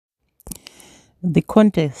The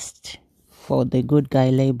contest for the good guy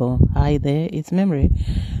label. Hi there, it's Memory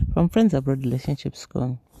from Friends Abroad Relationship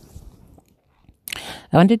School.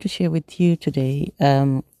 I wanted to share with you today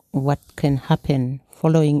what can happen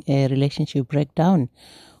following a relationship breakdown,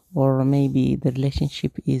 or maybe the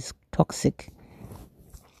relationship is toxic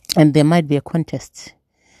and there might be a contest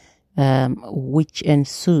which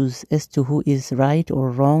ensues as to who is right or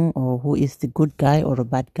wrong, or who is the good guy or a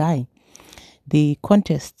bad guy. The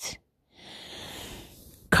contest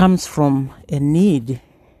comes from a need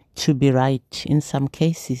to be right in some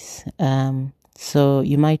cases. So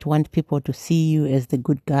you might want people to see you as the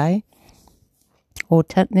good guy.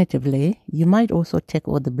 Alternatively, you might also take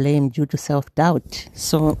all the blame due to self-doubt.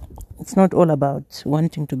 So it's not all about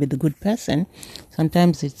wanting to be the good person.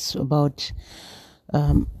 Sometimes it's about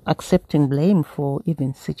accepting blame for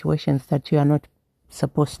even situations that you are not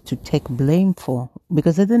supposed to take blame for.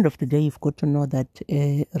 Because at the end of the day, you've got to know that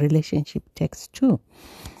a relationship takes two.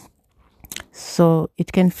 So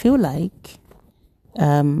it can feel like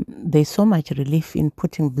there's so much relief in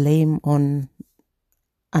putting blame on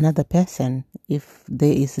another person if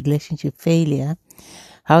there is relationship failure.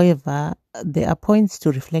 However, there are points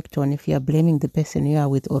to reflect on if you are blaming the person you are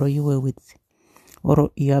with or you were with, or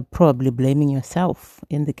you are probably blaming yourself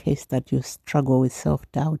in the case that you struggle with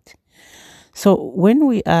self-doubt. So when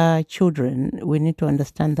we are children, we need to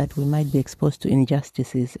understand that we might be exposed to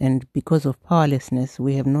injustices, and because of powerlessness,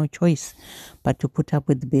 we have no choice but to put up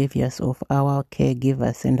with the behaviors of our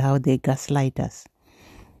caregivers and how they gaslight us.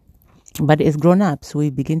 But as grown-ups, we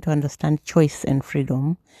begin to understand choice and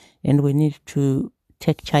freedom, and we need to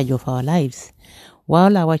take charge of our lives.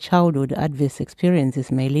 While our childhood adverse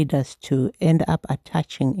experiences may lead us to end up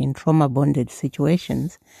attaching in trauma-bonded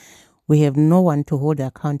situations, we have no one to hold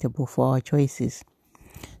accountable for our choices.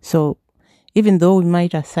 So even though we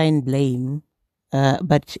might assign blame,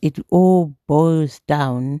 but it all boils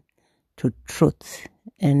down to truth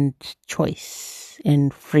and choice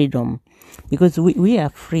and freedom, because we are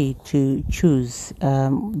free to choose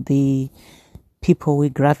the people we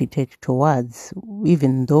gravitate towards,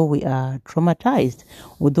 even though we are traumatized,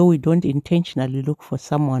 although we don't intentionally look for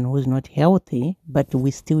someone who's not healthy, but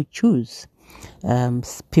we still choose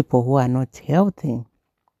people who are not healthy.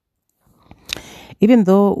 Even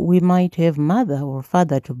though we might have mother or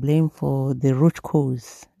father to blame for the root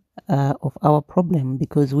cause of our problem,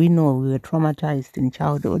 because we know we were traumatized in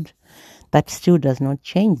childhood, that still does not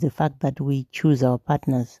change the fact that we choose our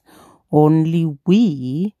partners. Only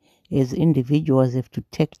we as individuals have to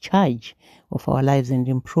take charge of our lives and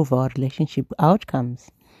improve our relationship outcomes.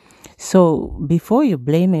 So before you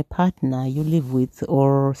blame a partner you live with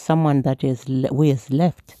or someone that has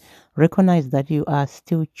left, recognize that you are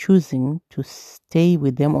still choosing to stay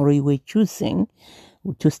with them, or you were choosing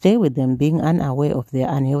to stay with them being unaware of their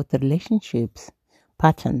unhealthy relationships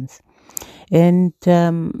patterns. And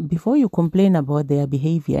before you complain about their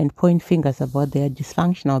behavior and point fingers about their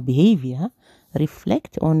dysfunctional behavior,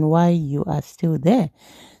 reflect on why you are still there.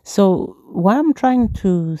 So what I'm trying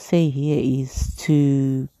to say here is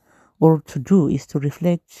to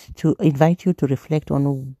reflect, to invite you to reflect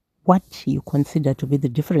on what you consider to be the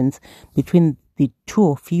difference between the two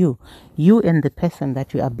of you and the person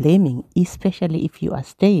that you are blaming, especially if you are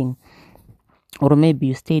staying, or maybe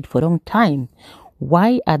you stayed for a long time.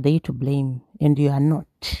 Why are they to blame and you are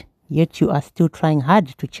not? Yet you are still trying hard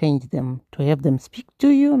to change them, to have them speak to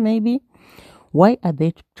you maybe. Why are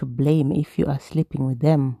they to blame if you are sleeping with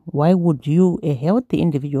them? Why would you, a healthy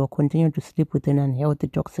individual, continue to sleep with an unhealthy,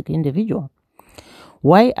 toxic individual?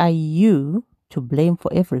 Why are you to blame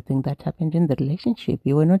for everything that happened in the relationship?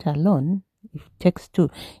 You were not alone. It takes two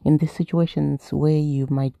in these situations where you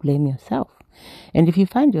might blame yourself. And if you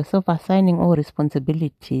find yourself assigning all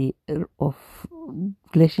responsibility of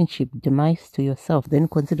relationship demise to yourself, then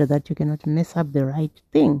consider that you cannot mess up the right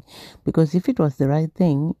thing. Because if it was the right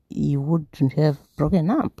thing, you wouldn't have broken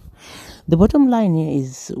up. The bottom line here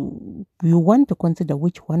is you want to consider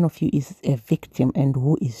which one of you is a victim and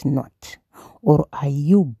who is not. Or are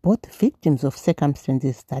you both victims of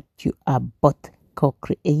circumstances that you are both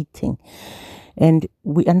co-creating? And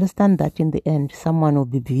we understand that in the end, someone will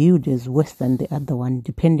be viewed as worse than the other one,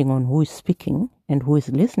 depending on who is speaking and who is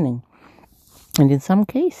listening. And in some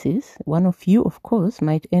cases, one of you, of course,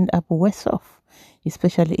 might end up worse off,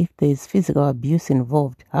 especially if there is physical abuse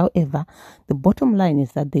involved. However, the bottom line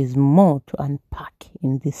is that there is more to unpack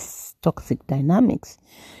in this toxic dynamics.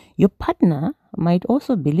 Your partner might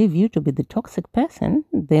also believe you to be the toxic person.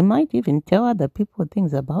 They might even tell other people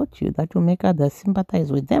things about you that will make others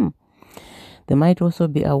sympathize with them. They might also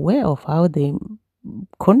be aware of how they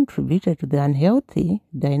contributed to the unhealthy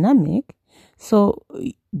dynamic So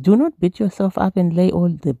do not beat yourself up and lay all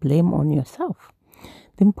the blame on yourself.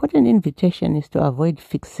 The important invitation is to avoid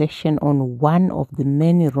fixation on one of the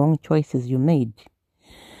many wrong choices you made.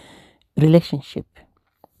 Relationship.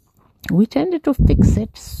 We tend to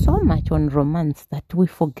fixate so much on romance that we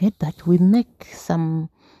forget that we make some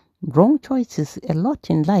wrong choices a lot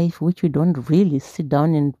in life which we don't really sit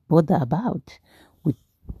down and bother about. We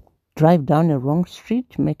drive down a wrong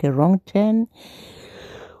street, make a wrong turn,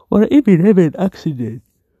 or even have an accident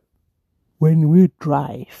when we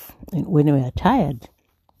drive and when we are tired.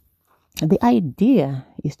 The idea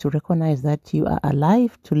is to recognize that you are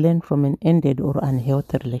alive to learn from an ended or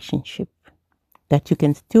unhealthy relationship, that you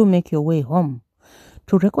can still make your way home,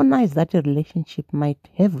 to recognize that a relationship might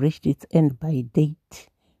have reached its end by date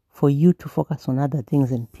for you to focus on other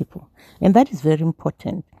things and people. And that is very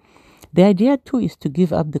important. The idea too is to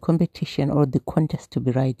give up the competition or the contest to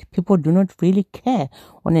be right. People do not really care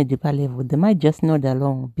on a deeper level. They might just nod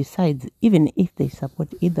along. Besides, even if they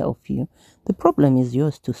support either of you, the problem is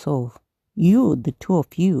yours to solve. You, the two of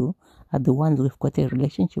you, are the ones who've got a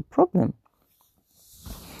relationship problem.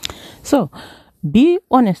 So, be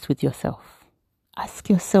honest with yourself. Ask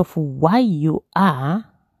yourself why you are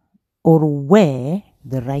or were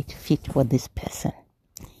the right fit for this person.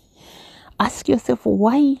 Ask yourself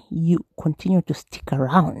why you continue to stick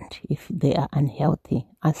around if they are unhealthy.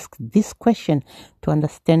 Ask this question to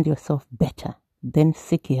understand yourself better. Then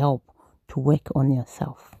seek help to work on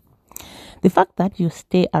yourself. The fact that you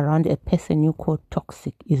stay around a person you call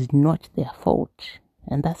toxic is not their fault.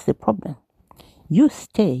 And that's the problem. You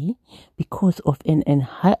stay because of an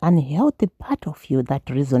unhealthy part of you that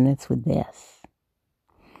resonates with theirs.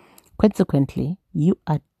 Consequently, you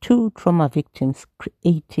are two trauma victims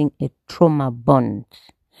creating a trauma bond.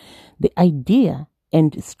 The idea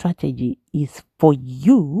and strategy is for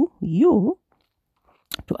you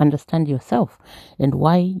to understand yourself and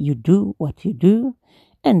why you do what you do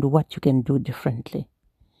and what you can do differently.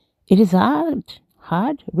 It is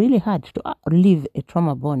really hard to leave a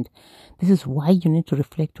trauma bond. This is why you need to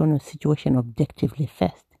reflect on your situation objectively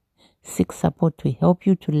first. Seek support to help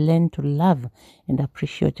you to learn to love and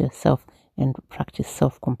appreciate yourself and practice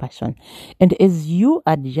self-compassion. And as you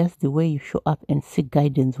adjust the way you show up and seek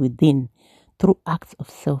guidance within through acts of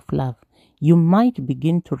self-love, you might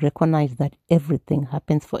begin to recognize that everything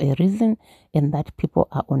happens for a reason and that people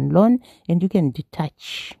are on loan and you can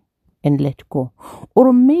detach and let go.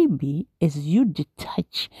 Or maybe as you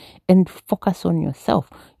detach and focus on yourself,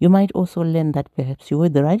 you might also learn that perhaps you were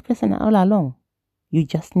the right person all along. You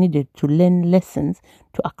just needed to learn lessons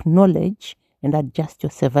to acknowledge and adjust your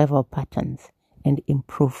survival patterns and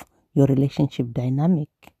improve your relationship dynamic,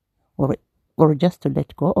 or just to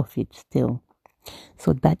let go of it still.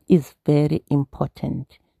 So that is very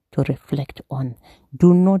important to reflect on.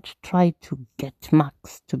 Do not try to get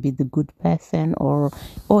marks to be the good person, or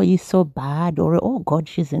oh, he's so bad, or oh God,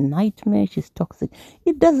 she's a nightmare, she's toxic.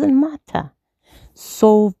 It doesn't matter.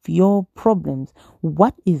 Solve your problems.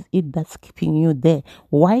 What is it that's keeping you there?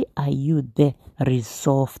 Why are you there?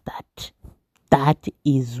 Resolve that. That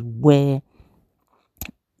is where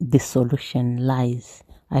the solution lies.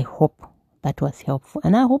 I hope that was helpful,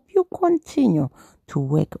 and I hope you continue to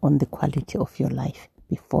work on the quality of your life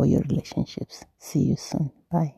before your relationships. See you soon.